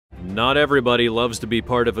Not everybody loves to be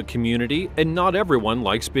part of a community, and not everyone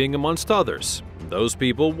likes being amongst others. Those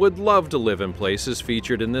people would love to live in places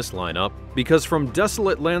featured in this lineup, because from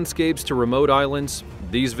desolate landscapes to remote islands,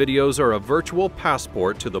 these videos are a virtual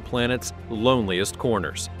passport to the planet's loneliest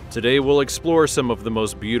corners. Today we'll explore some of the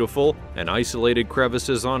most beautiful and isolated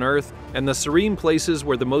crevices on Earth, and the serene places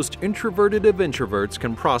where the most introverted of introverts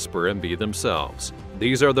can prosper and be themselves.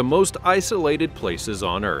 These are the most isolated places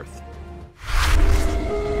on Earth.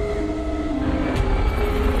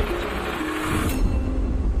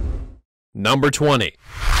 Number 20.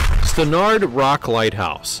 Stannard Rock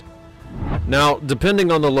Lighthouse. Now,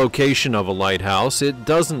 depending on the location of a lighthouse, it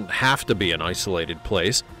doesn't have to be an isolated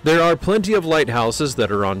place. There are plenty of lighthouses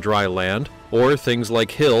that are on dry land, or things like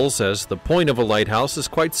hills, as the point of a lighthouse is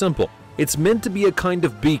quite simple. It's meant to be a kind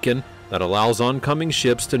of beacon that allows oncoming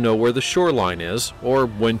ships to know where the shoreline is, or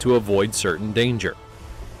when to avoid certain danger.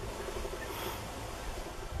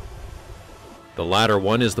 The latter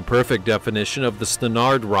one is the perfect definition of the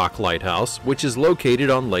Stannard Rock Lighthouse, which is located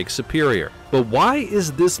on Lake Superior. But why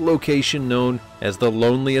is this location known as the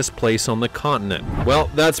loneliest place on the continent? Well,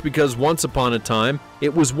 that's because once upon a time,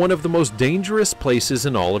 it was one of the most dangerous places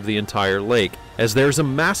in all of the entire lake, as there's a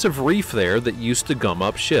massive reef there that used to gum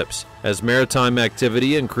up ships. As maritime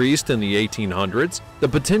activity increased in the 1800s, the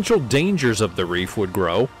potential dangers of the reef would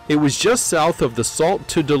grow. It was just south of the Salt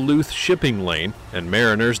to Duluth shipping lane, and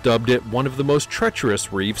mariners dubbed it one of the most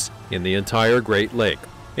treacherous reefs in the entire Great Lake.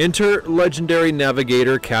 Enter legendary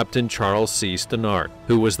navigator Captain Charles C. Stannard,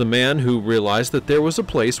 who was the man who realized that there was a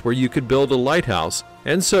place where you could build a lighthouse,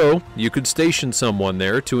 and so you could station someone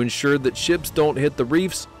there to ensure that ships don't hit the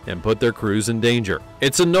reefs and put their crews in danger.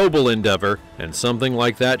 It's a noble endeavor, and something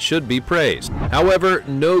like that should be praised. However,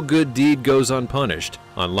 no good deed goes unpunished.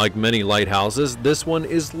 Unlike many lighthouses, this one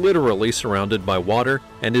is literally surrounded by water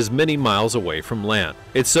and is many miles away from land.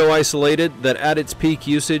 It's so isolated that at its peak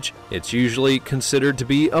usage, it's usually considered to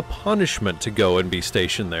be a punishment to go and be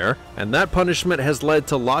stationed there, and that punishment has led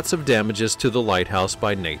to lots of damages to the lighthouse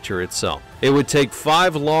by nature itself. It would take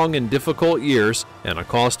 5 long and difficult years and a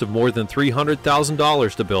cost of more than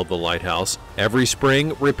 $300,000 to build the lighthouse. Every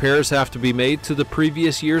spring, repairs have to be made to the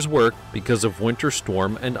previous year's work because of winter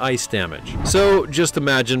storm and ice damage. So just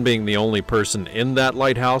imagine being the only person in that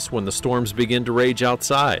lighthouse when the storms begin to rage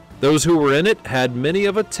outside. Those who were in it had many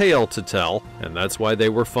of a tale to tell, and that's why they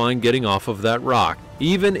were fine getting off of that rock,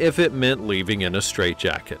 even if it meant leaving in a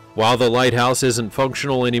straitjacket. While the lighthouse isn't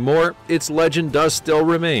functional anymore, its legend does still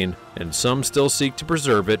remain, and some still seek to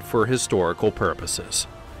preserve it for historical purposes.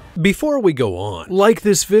 Before we go on, like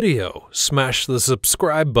this video, smash the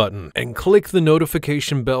subscribe button, and click the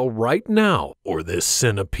notification bell right now, or this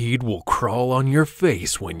centipede will crawl on your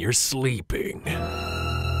face when you're sleeping.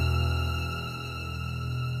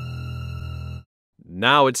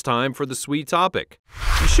 Now it's time for the sweet topic.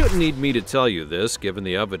 You shouldn't need me to tell you this, given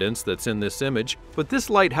the evidence that's in this image, but this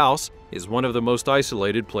lighthouse is one of the most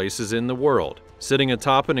isolated places in the world. Sitting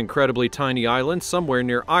atop an incredibly tiny island somewhere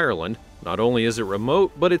near Ireland, not only is it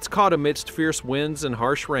remote, but it's caught amidst fierce winds and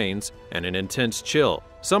harsh rains and an intense chill.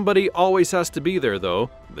 Somebody always has to be there though.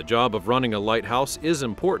 The job of running a lighthouse is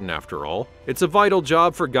important after all. It's a vital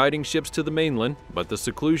job for guiding ships to the mainland, but the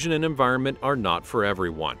seclusion and environment are not for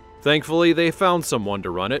everyone. Thankfully, they found someone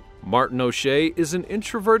to run it. Martin O'Shea is an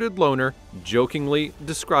introverted loner, jokingly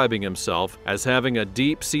describing himself as having a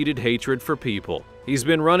deep-seated hatred for people. He's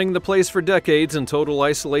been running the place for decades in total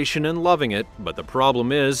isolation and loving it, but the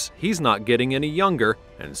problem is, he's not getting any younger,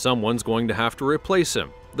 and someone's going to have to replace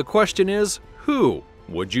him. The question is, who?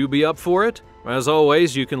 Would you be up for it? As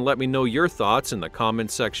always, you can let me know your thoughts in the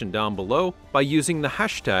comments section down below by using the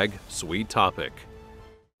hashtag #SweetTopic.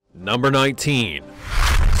 Number 19.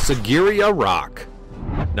 Sigiriya Rock.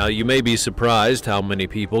 Now, you may be surprised how many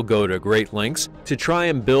people go to great lengths to try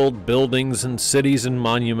and build buildings and cities and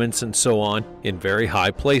monuments and so on in very high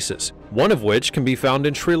places, one of which can be found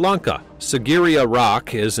in Sri Lanka. Sigiriya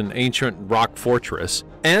Rock is an ancient rock fortress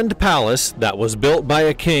and palace that was built by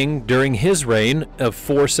a king during his reign of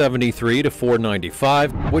 473 to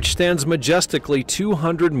 495, which stands majestically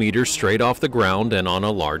 200 meters straight off the ground and on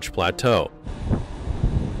a large plateau.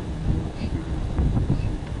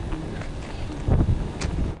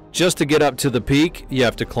 Just to get up to the peak, you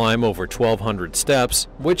have to climb over 1,200 steps,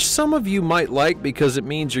 which some of you might like because it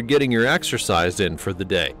means you're getting your exercise in for the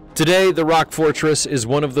day. Today, the Rock Fortress is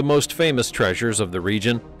one of the most famous treasures of the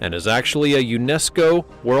region and is actually a UNESCO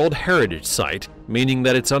World Heritage Site meaning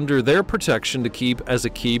that it's under their protection to keep as a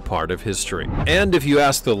key part of history. And if you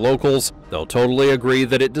ask the locals, they'll totally agree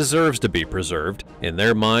that it deserves to be preserved. In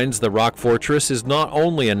their minds, the Rock Fortress is not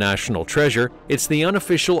only a national treasure, it's the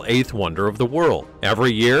unofficial eighth wonder of the world.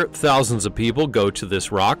 Every year, thousands of people go to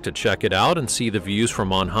this rock to check it out and see the views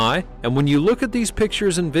from on high, and when you look at these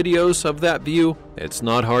pictures and videos of that view, it's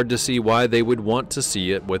not hard to see why they would want to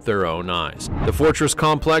see it with their own eyes. The fortress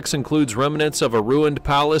complex includes remnants of a ruined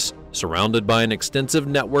palace surrounded by an extensive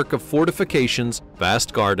network of fortifications,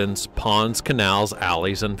 vast gardens, ponds, canals,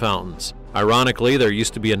 alleys, and fountains. Ironically, there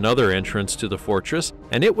used to be another entrance to the fortress,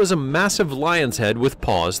 and it was a massive lion's head with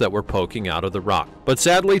paws that were poking out of the rock. But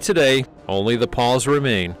sadly today, only the paws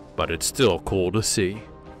remain, but it's still cool to see.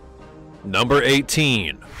 Number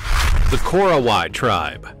 18. The Korawai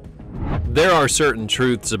Tribe. There are certain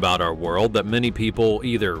truths about our world that many people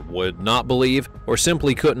either would not believe or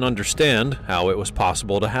simply couldn't understand how it was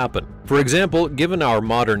possible to happen. For example, given our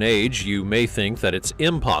modern age, you may think that it's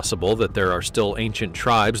impossible that there are still ancient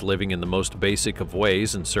tribes living in the most basic of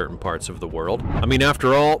ways in certain parts of the world. I mean,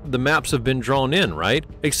 after all, the maps have been drawn in, right?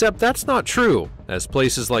 Except that's not true, as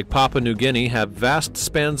places like Papua New Guinea have vast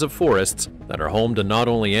spans of forests that are home to not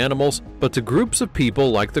only animals, but to groups of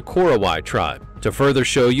people like the Korawai tribe. To further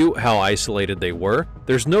show you how isolated they were,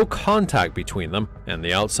 there's no contact between them and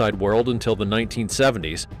the outside world until the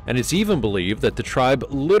 1970s, and it's even believed that the tribe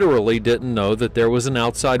literally didn't know that there was an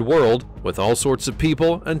outside world with all sorts of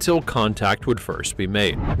people until contact would first be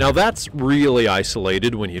made. Now that's really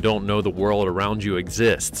isolated when you don't know the world around you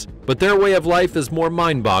exists, but their way of life is more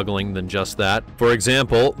mind-boggling than just that. For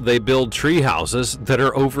example, they build tree houses that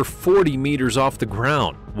are over 40 meters off the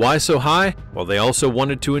ground. Why so high? Well, they also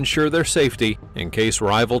wanted to ensure their safety in case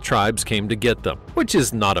rival tribes came to get them, which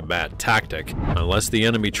is not a bad tactic, unless the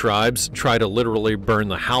enemy tribes try to literally burn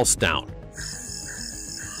the house down.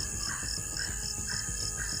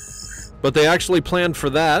 But they actually planned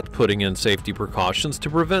for that, putting in safety precautions to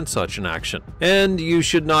prevent such an action. And you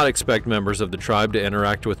should not expect members of the tribe to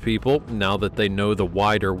interact with people now that they know the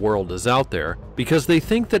wider world is out there, because they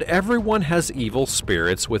think that everyone has evil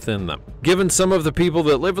spirits within them. Given some of the people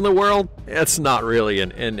that live in the world, it's not really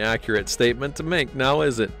an inaccurate statement to make now,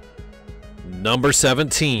 is it? Number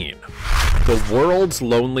 17. The world's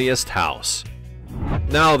loneliest house.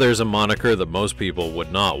 Now there's a moniker that most people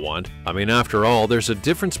would not want. I mean, after all, there's a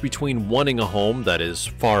difference between wanting a home that is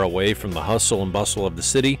far away from the hustle and bustle of the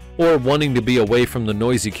city, or wanting to be away from the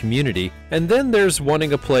noisy community, and then there's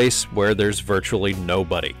wanting a place where there's virtually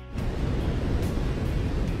nobody.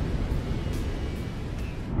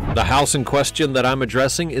 The house in question that I'm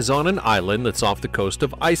addressing is on an island that's off the coast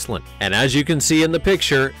of Iceland. And as you can see in the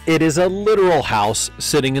picture, it is a literal house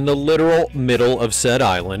sitting in the literal middle of said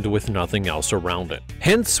island with nothing else around it.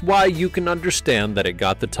 Hence why you can understand that it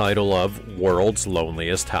got the title of World's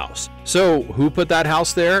Loneliest House. So who put that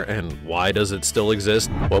house there and why does it still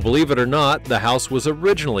exist? Well, believe it or not, the house was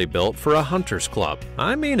originally built for a hunter's club.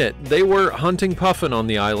 I mean it, they were hunting puffin on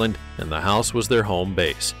the island and the house was their home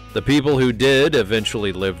base. The people who did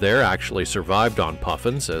eventually live there actually survived on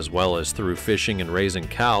puffins as well as through fishing and raising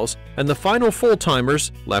cows, and the final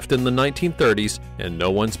full-timers left in the 1930s and no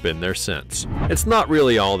one's been there since. It's not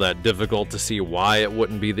really all that difficult to see why it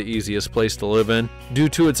wouldn't be the easiest place to live in. Due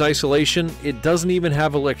to its isolation, it doesn't even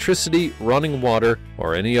have electricity, running water,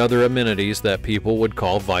 or any other amenities that people would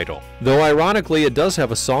call vital. Though ironically, it does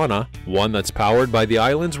have a sauna, one that's powered by the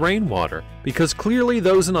island's rainwater, because clearly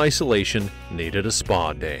those in isolation needed a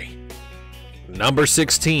spa day. Number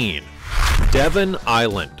 16. Devon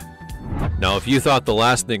Island. Now, if you thought the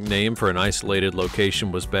last nickname for an isolated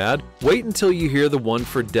location was bad, wait until you hear the one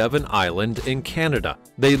for Devon Island in Canada.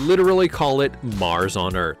 They literally call it Mars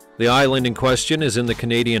on Earth. The island in question is in the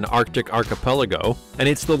Canadian Arctic archipelago, and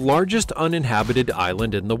it's the largest uninhabited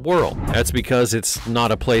island in the world. That's because it's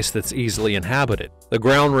not a place that's easily inhabited. The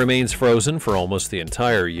ground remains frozen for almost the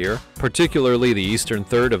entire year, particularly the eastern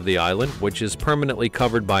third of the island, which is permanently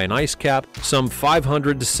covered by an ice cap some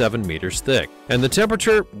 500 to 7 meters thick. And the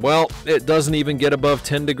temperature, well, it doesn't even get above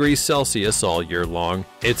 10 degrees Celsius all year long,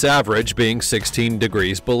 its average being 16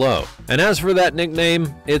 degrees below. And as for that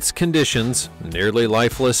nickname, its conditions, nearly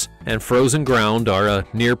lifeless, and frozen ground are a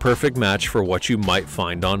near-perfect match for what you might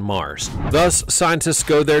find on Mars. Thus, scientists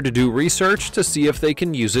go there to do research to see if they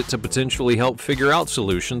can use it to potentially help figure out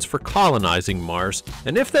solutions for colonizing Mars.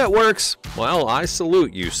 And if that works, well, I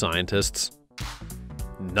salute you, scientists.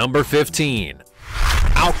 Number 15.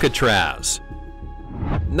 Alcatraz.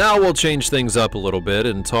 Now we'll change things up a little bit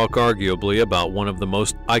and talk arguably about one of the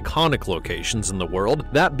most iconic locations in the world,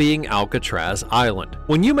 that being Alcatraz Island.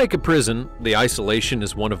 When you make a prison, the isolation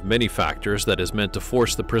is one of many factors that is meant to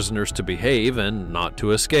force the prisoners to behave and not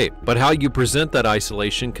to escape. But how you present that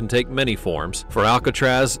isolation can take many forms. For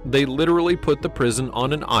Alcatraz, they literally put the prison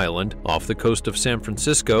on an island off the coast of San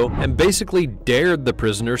Francisco and basically dared the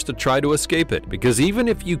prisoners to try to escape it, because even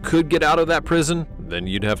if you could get out of that prison, then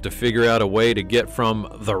you'd have to figure out a way to get from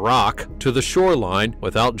the rock to the shoreline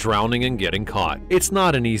without drowning and getting caught. It's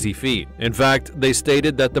not an easy feat. In fact, they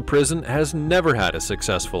stated that the prison has never had a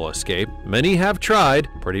successful escape. Many have tried,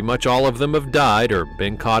 pretty much all of them have died or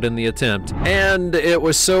been caught in the attempt, and it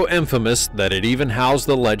was so infamous that it even housed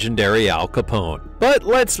the legendary Al Capone. But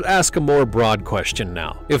let's ask a more broad question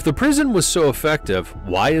now. If the prison was so effective,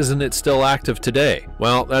 why isn't it still active today?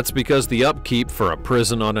 Well, that's because the upkeep for a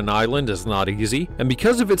prison on an island is not easy, and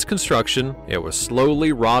because of its construction, it was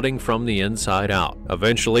slowly rotting from the inside out.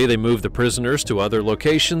 Eventually, they moved the prisoners to other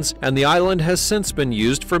locations, and the island has since been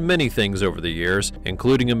used for many things over the years,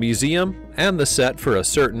 including a museum and the set for a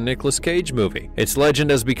certain Nicolas Cage movie. Its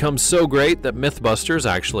legend has become so great that Mythbusters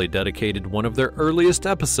actually dedicated one of their earliest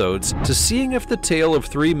episodes to seeing if the tale of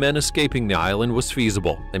three men escaping the island was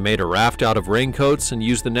feasible. They made a raft out of raincoats and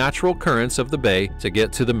used the natural currents of the bay to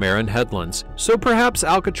get to the Marin headlands, so perhaps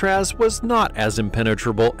Alcatraz was not as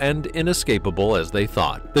impenetrable and inescapable as they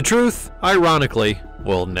thought. The truth, ironically,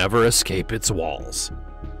 will never escape its walls.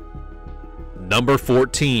 Number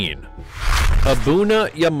 14. Abuna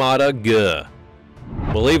Yamada Gu.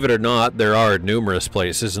 Believe it or not, there are numerous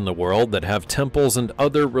places in the world that have temples and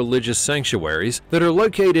other religious sanctuaries that are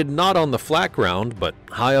located not on the flat ground, but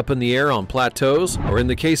high up in the air on plateaus, or in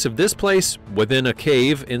the case of this place, within a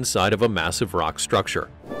cave inside of a massive rock structure.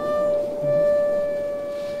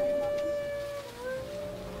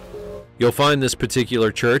 You'll find this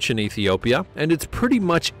particular church in Ethiopia, and it's pretty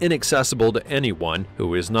much inaccessible to anyone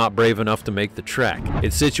who is not brave enough to make the trek.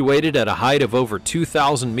 It's situated at a height of over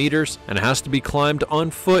 2,000 meters and has to be climbed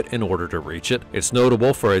on foot in order to reach it. It's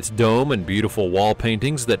notable for its dome and beautiful wall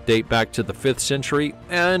paintings that date back to the 5th century,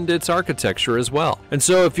 and its architecture as well. And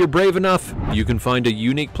so if you're brave enough, you can find a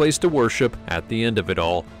unique place to worship at the end of it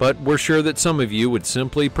all, but we're sure that some of you would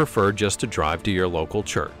simply prefer just to drive to your local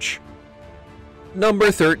church.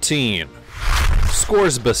 Number 13.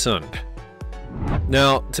 Scoresbysund.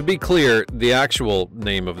 Now, to be clear, the actual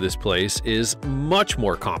name of this place is much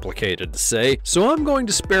more complicated to say, so I'm going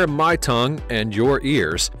to spare my tongue and your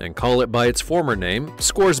ears and call it by its former name,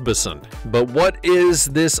 Scoresbysund. But what is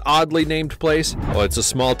this oddly named place? Well, it's a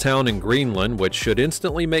small town in Greenland, which should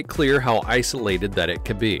instantly make clear how isolated that it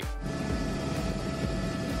could be.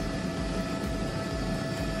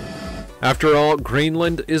 After all,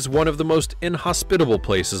 Greenland is one of the most inhospitable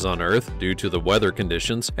places on Earth due to the weather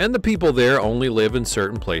conditions, and the people there only live in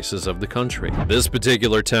certain places of the country. This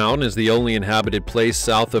particular town is the only inhabited place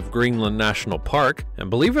south of Greenland National Park,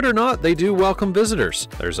 and believe it or not, they do welcome visitors.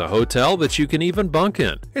 There's a hotel that you can even bunk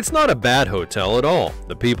in. It's not a bad hotel at all.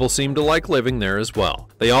 The people seem to like living there as well.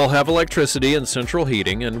 They all have electricity and central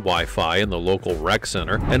heating and Wi-Fi in the local rec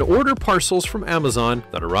center, and order parcels from Amazon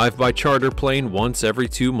that arrive by charter plane once every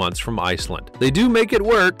 2 months from Iceland. They do make it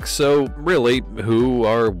work, so really, who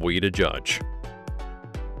are we to judge?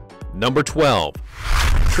 Number 12.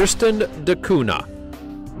 Tristan da Cunha.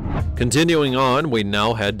 Continuing on, we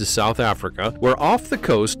now head to South Africa, where off the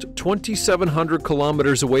coast, 2,700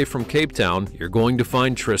 kilometers away from Cape Town, you're going to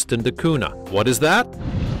find Tristan da Cunha. What is that?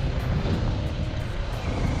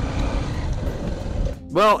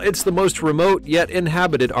 Well, it's the most remote yet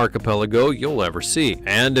inhabited archipelago you'll ever see.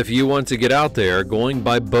 And if you want to get out there, going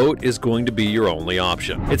by boat is going to be your only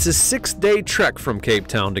option. It's a 6-day trek from Cape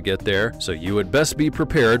Town to get there, so you would best be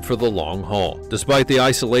prepared for the long haul. Despite the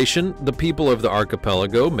isolation, the people of the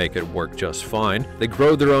archipelago make it work just fine. They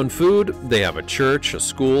grow their own food, they have a church, a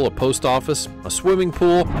school, a post office, a swimming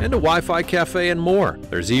pool, and a Wi-Fi cafe and more.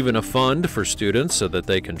 There's even a fund for students so that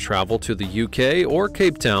they can travel to the UK or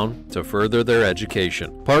Cape Town to further their education.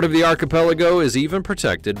 Part of the archipelago is even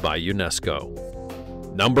protected by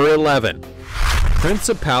UNESCO. Number 11.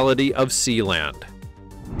 Principality of Sealand.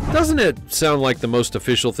 Doesn't it sound like the most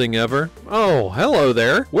official thing ever? Oh, hello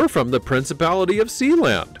there. We're from the Principality of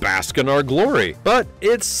Sealand. Bask in our glory. But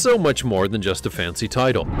it's so much more than just a fancy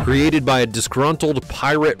title. Created by a disgruntled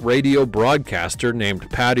pirate radio broadcaster named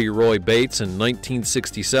Paddy Roy Bates in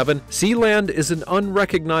 1967, Sealand is an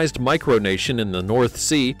unrecognized micronation in the North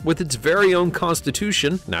Sea with its very own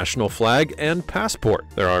constitution, national flag, and passport.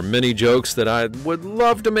 There are many jokes that I would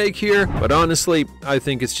love to make here, but honestly, I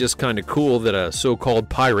think it's just kind of cool that a so-called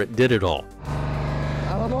pirate did it all.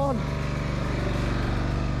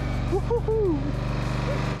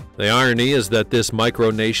 The irony is that this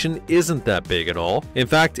micronation isn't that big at all. In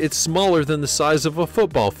fact, it's smaller than the size of a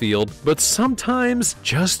football field, but sometimes,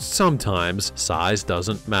 just sometimes, size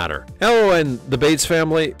doesn't matter. Oh, and the Bates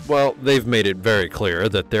family, well, they've made it very clear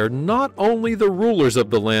that they're not only the rulers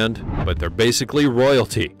of the land, but they're basically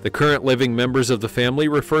royalty. The current living members of the family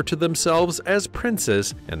refer to themselves as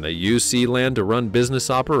princes, and they use sea land to run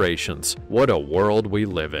business operations. What a world we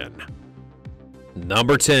live in.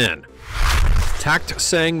 Number 10. Takt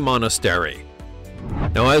Sang Monastery.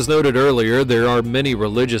 Now, as noted earlier, there are many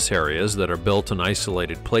religious areas that are built in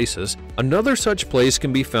isolated places. Another such place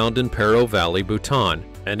can be found in Paro Valley, Bhutan,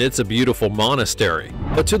 and it's a beautiful monastery.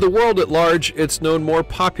 But to the world at large, it's known more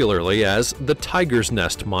popularly as the Tiger's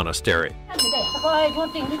Nest Monastery.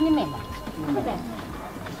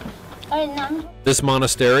 This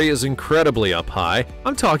monastery is incredibly up high.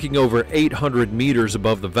 I'm talking over 800 meters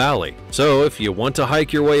above the valley. So if you want to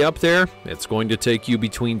hike your way up there, it's going to take you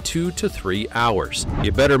between 2 to 3 hours.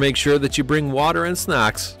 You better make sure that you bring water and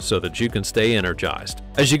snacks so that you can stay energized.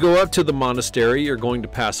 As you go up to the monastery, you're going to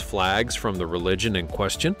pass flags from the religion in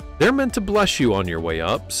question. They're meant to bless you on your way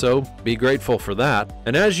up, so be grateful for that.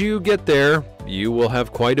 And as you get there, you will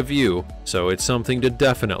have quite a view, so it's something to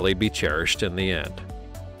definitely be cherished in the end.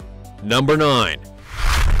 Number 9.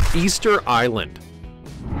 Easter Island.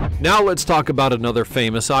 Now let's talk about another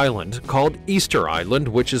famous island called Easter Island,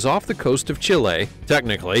 which is off the coast of Chile,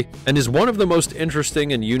 technically, and is one of the most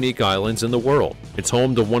interesting and unique islands in the world. It's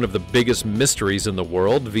home to one of the biggest mysteries in the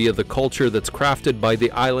world via the culture that's crafted by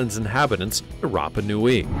the island's inhabitants, the Rapa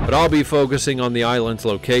Nui. But I'll be focusing on the island's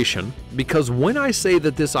location, because when I say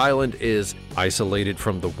that this island is isolated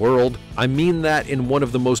from the world, I mean that in one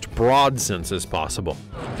of the most broad senses possible.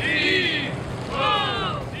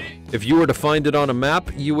 If you were to find it on a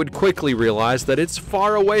map, you would quickly realize that it's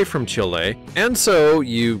far away from Chile, and so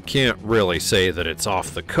you can't really say that it's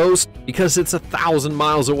off the coast because it's 1,000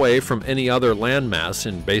 miles away from any other landmass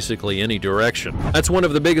in basically any direction. That's one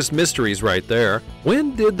of the biggest mysteries right there.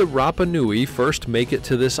 When did the Rapa Nui first make it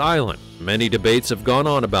to this island? Many debates have gone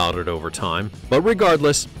on about it over time, but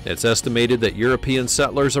regardless, it's estimated that European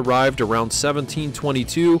settlers arrived around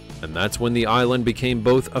 1722, and that's when the island became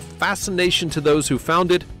both a fascination to those who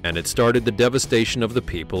found it, and it started the devastation of the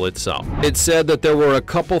people itself. It's said that there were a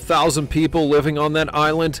couple thousand people living on that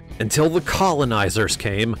island until the colonizers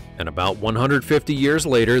came, and about 150 years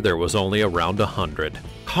later, there was only around 100.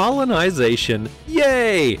 Colonization,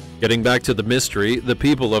 yay! Getting back to the mystery, the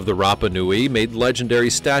people of the Rapa Nui made legendary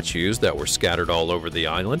statues that were scattered all over the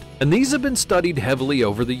island, and these have been studied heavily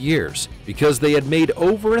over the years because they had made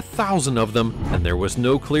over 1,000 of them, and there was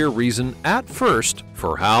no clear reason at first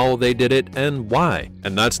for how they did it and why.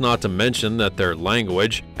 And that's not to mention that their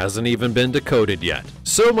language hasn't even been decoded yet.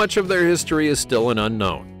 So much of their history is still an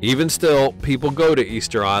unknown. Even still, people go to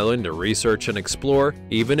Easter Island to research and explore,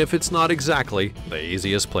 even if it's not exactly the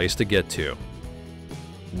easiest place to get to.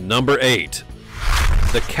 Number 8.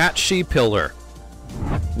 The Catchy Pillar.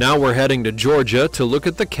 Now we're heading to Georgia to look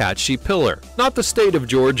at the Catchy Pillar. Not the state of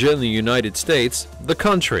Georgia in the United States, the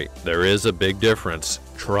country. There is a big difference.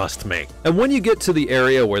 Trust me. And when you get to the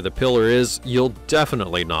area where the pillar is, you'll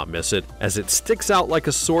definitely not miss it, as it sticks out like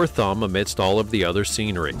a sore thumb amidst all of the other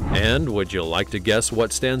scenery. And would you like to guess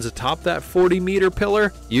what stands atop that 40-meter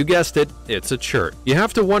pillar? You guessed it, it's a church. You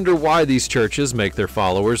have to wonder why these churches make their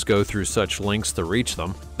followers go through such lengths to reach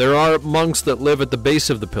them. There are monks that live at the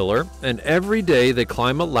base of the pillar, and every day they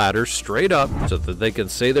climb a ladder straight up so that they can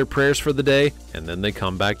say their prayers for the day, and then they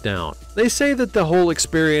come back down. They say that the whole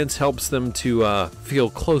experience helps them to feel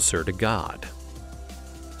closer to God.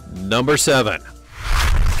 Number 7.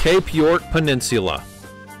 Cape York Peninsula.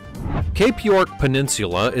 Cape York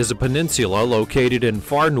Peninsula is a peninsula located in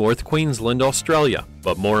far north Queensland, Australia.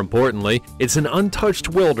 But more importantly, it's an untouched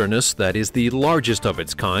wilderness that is the largest of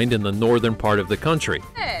its kind in the northern part of the country.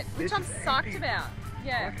 Which I'm psyched about.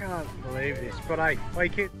 Yeah. I can't believe this, but I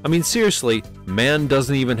can't. I mean, seriously, man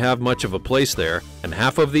doesn't even have much of a place there, and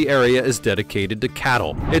half of the area is dedicated to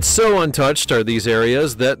cattle. It's so untouched are these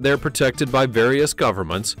areas that they're protected by various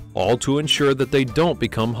governments, all to ensure that they don't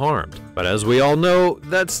become harmed. But as we all know,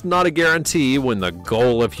 that's not a guarantee when the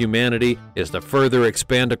goal of humanity is to further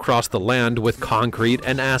expand across the land with concrete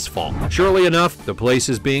and asphalt. Surely enough, the place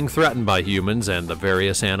is being threatened by humans and the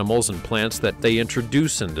various animals and plants that they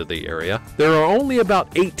introduce into the area. There are only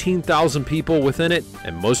about 18,000 people within it,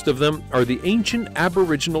 and most of them are the ancient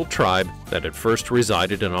Aboriginal tribe that had first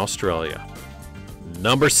resided in Australia.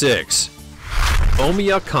 Number 6.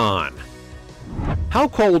 Omia Khan. How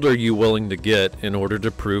cold are you willing to get in order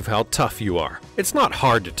to prove how tough you are? It's not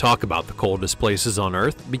hard to talk about the coldest places on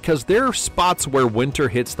Earth because there are spots where winter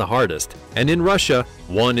hits the hardest. And in Russia,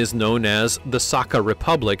 one is known as the Sakha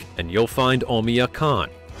Republic, and you'll find Omiya Khan.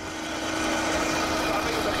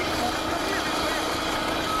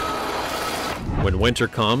 When winter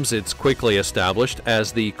comes, it's quickly established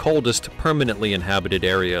as the coldest permanently inhabited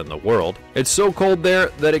area in the world. It's so cold there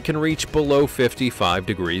that it can reach below 55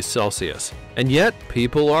 degrees Celsius. And yet,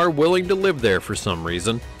 people are willing to live there for some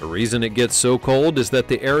reason. The reason it gets so cold is that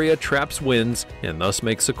the area traps winds and thus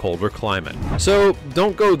makes a colder climate. So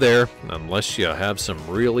don't go there unless you have some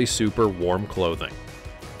really super warm clothing.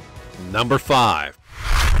 Number 5.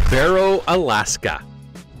 Barrow, Alaska.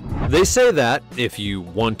 They say that if you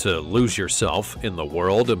want to lose yourself in the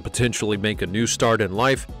world and potentially make a new start in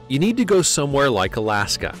life, you need to go somewhere like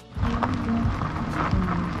Alaska.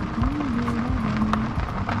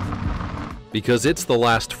 Because it's the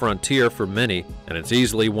last frontier for many, and it's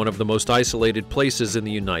easily one of the most isolated places in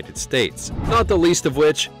the United States. Not the least of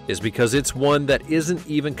which is because it's one that isn't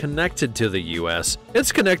even connected to the US.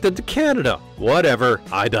 It's connected to Canada. Whatever,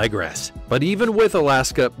 I digress. But even with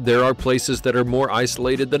Alaska, there are places that are more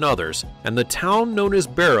isolated than others, and the town known as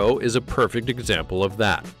Barrow is a perfect example of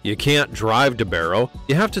that. You can't drive to Barrow,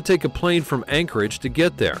 you have to take a plane from Anchorage to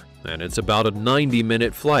get there. And it's about a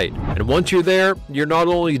 90-minute flight. And once you're there, you're not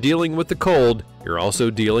only dealing with the cold, you're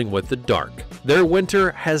also dealing with the dark. Their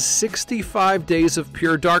winter has 65 days of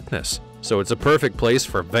pure darkness, so it's a perfect place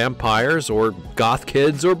for vampires or goth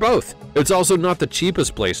kids or both. It's also not the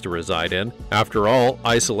cheapest place to reside in. After all,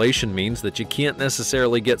 isolation means that you can't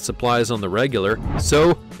necessarily get supplies on the regular,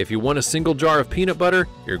 so if you want a single jar of peanut butter,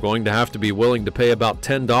 you're going to have to be willing to pay about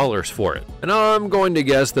 $10 for it. And I'm going to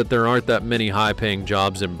guess that there aren't that many high-paying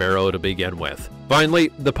jobs in Barrow to begin with. Finally,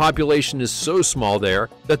 the population is so small there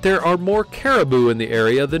that there are more caribou in the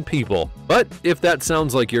area than people. But if that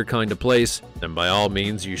sounds like your kind of place, then by all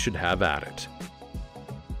means you should have at it.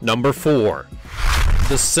 Number 4.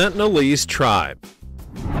 The Sentinelese tribe.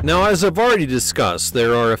 Now, as I've already discussed,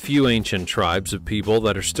 there are a few ancient tribes of people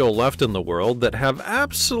that are still left in the world that have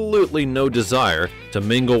absolutely no desire to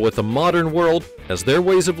mingle with the modern world, as their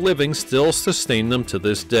ways of living still sustain them to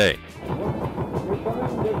this day.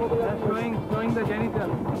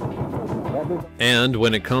 And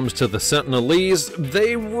when it comes to the Sentinelese,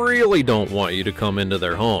 they really don't want you to come into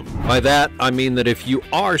their home. By that, I mean that if you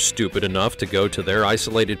are stupid enough to go to their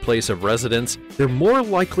isolated place of residence, they're more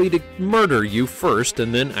likely to murder you first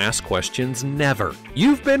and then ask questions never.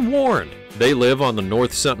 You've been warned. They live on the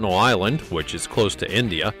North Sentinel Island, which is close to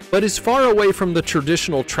India, but is far away from the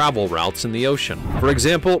traditional travel routes in the ocean. For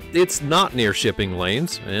example, it's not near shipping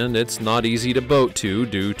lanes, and it's not easy to boat to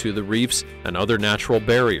due to the reefs and other natural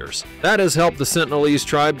barriers. That has helped the Sentinelese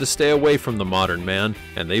tribe to stay away from the modern man,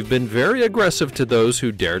 and they've been very aggressive to those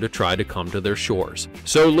who dare to try to come to their shores.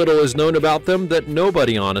 So little is known about them that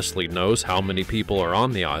nobody honestly knows how many people are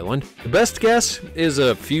on the island. The best guess is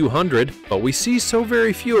a few hundred, but we see so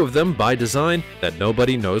very few of them by design that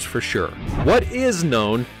nobody knows for sure. What is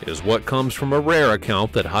known is what comes from a rare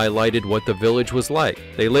account that highlighted what the village was like.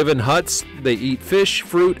 They live in huts, they eat fish,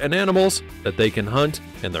 fruit, and animals that they can hunt,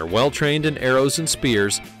 and they're well trained in arrows and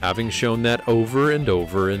spears, having shown that over and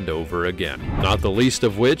over and over again. Not the least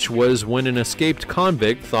of which was when an escaped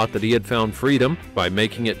convict thought that he had found freedom by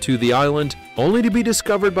making it to the island, only to be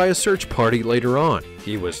discovered by a search party later on.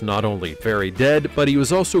 He was not only very dead, but he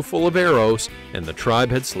was also full of arrows, and the tribe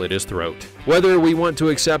had slit his throat. Whether we want to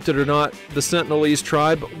accept it or not, the Sentinelese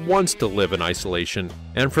tribe wants to live in isolation,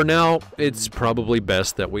 and for now, it's probably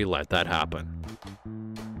best that we let that happen.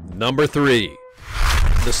 Number 3.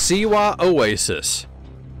 The Siwa Oasis.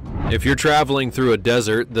 If you're traveling through a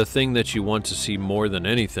desert, the thing that you want to see more than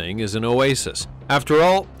anything is an oasis. After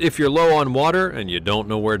all, if you're low on water and you don't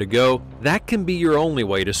know where to go, that can be your only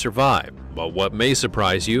way to survive. But what may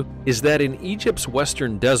surprise you is that in Egypt's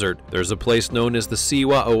western desert, there's a place known as the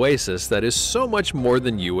Siwa Oasis that is so much more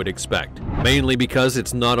than you would expect. Mainly because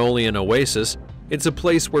it's not only an oasis, it's a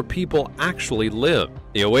place where people actually live.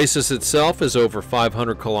 The oasis itself is over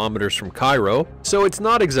 500 kilometers from Cairo, so it's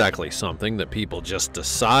not exactly something that people just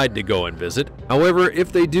decide to go and visit. However,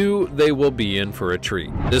 if they do, they will be in for a treat.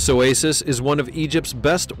 This oasis is one of Egypt's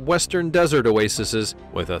best western desert oases,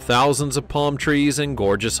 with thousands of palm trees and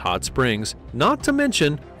gorgeous hot springs. Not to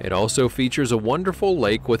mention, it also features a wonderful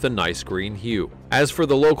lake with a nice green hue. As for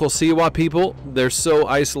the local Siwa people, they're so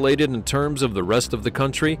isolated in terms of the rest of the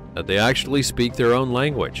country that they actually speak their own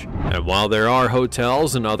language. And while there are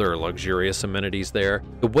hotels and other luxurious amenities there,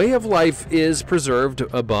 the way of life is preserved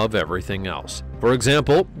above everything else. For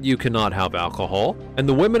example, you cannot have alcohol, and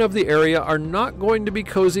the women of the area are not going to be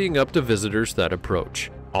cozying up to visitors that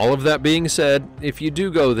approach. All of that being said, if you do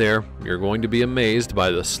go there, you're going to be amazed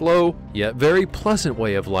by the slow, yet very pleasant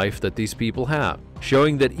way of life that these people have,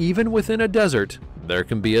 showing that even within a desert, there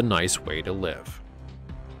can be a nice way to live.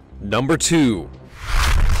 Number 2.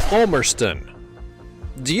 Palmerston.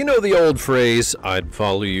 Do you know the old phrase, "I'd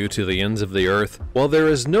follow you to the ends of the earth"? Well, there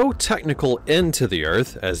is no technical end to the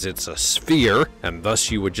earth, as it's a sphere, and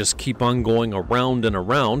thus you would just keep on going around and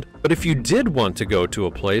around. But if you did want to go to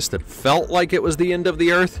a place that felt like it was the end of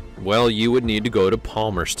the earth, well, you would need to go to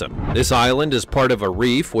Palmerston. This island is part of a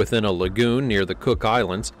reef within a lagoon near the Cook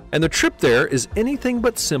Islands, and the trip there is anything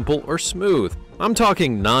but simple or smooth. I'm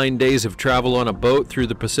talking 9 days of travel on a boat through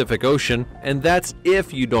the Pacific Ocean, and that's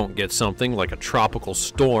if you don't get something like a tropical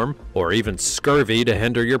storm or even scurvy to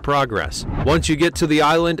hinder your progress. Once you get to the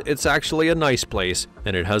island, it's actually a nice place,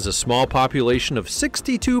 and it has a small population of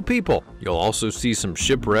 62 people. You'll also see some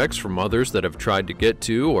shipwrecks from others that have tried to get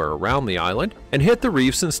to or around the island and hit the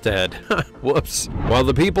reefs instead. Whoops. While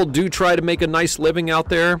the people do try to make a nice living out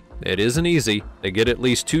there, it isn't easy. They get at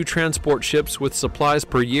least 2 transport ships with supplies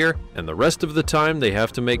per year, and the rest of the time they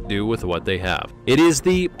have to make do with what they have. It is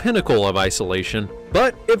the pinnacle of isolation,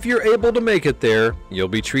 but if you're able to make it there, you'll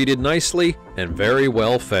be treated nicely and very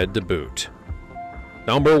well fed to boot.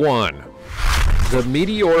 Number 1. The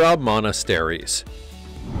Meteora Monasteries.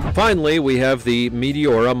 Finally, we have the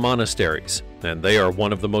Meteora Monasteries, and they are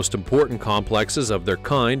one of the most important complexes of their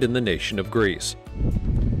kind in the nation of Greece.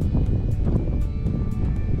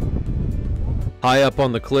 High up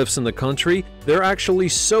on the cliffs in the country, they're actually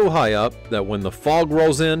so high up that when the fog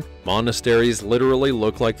rolls in, monasteries literally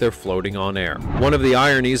look like they're floating on air. One of the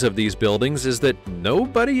ironies of these buildings is that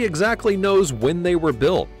nobody exactly knows when they were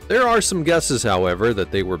built. There are some guesses, however, that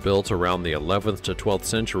they were built around the 11th to 12th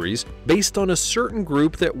centuries based on a certain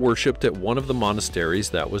group that worshipped at one of the monasteries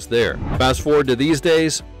that was there. Fast forward to these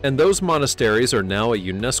days, and those monasteries are now a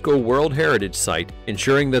UNESCO World Heritage Site,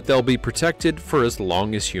 ensuring that they'll be protected for as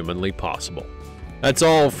long as humanly possible. That's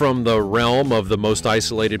all from the realm of the most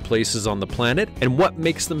isolated places on the planet and what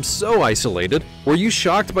makes them so isolated. Were you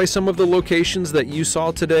shocked by some of the locations that you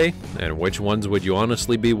saw today? And which ones would you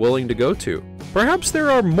honestly be willing to go to? Perhaps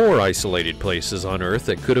there are more isolated places on Earth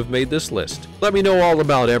that could have made this list. Let me know all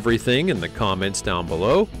about everything in the comments down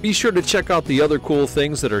below. Be sure to check out the other cool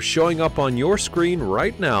things that are showing up on your screen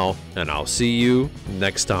right now, and I'll see you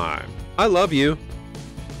next time. I love you.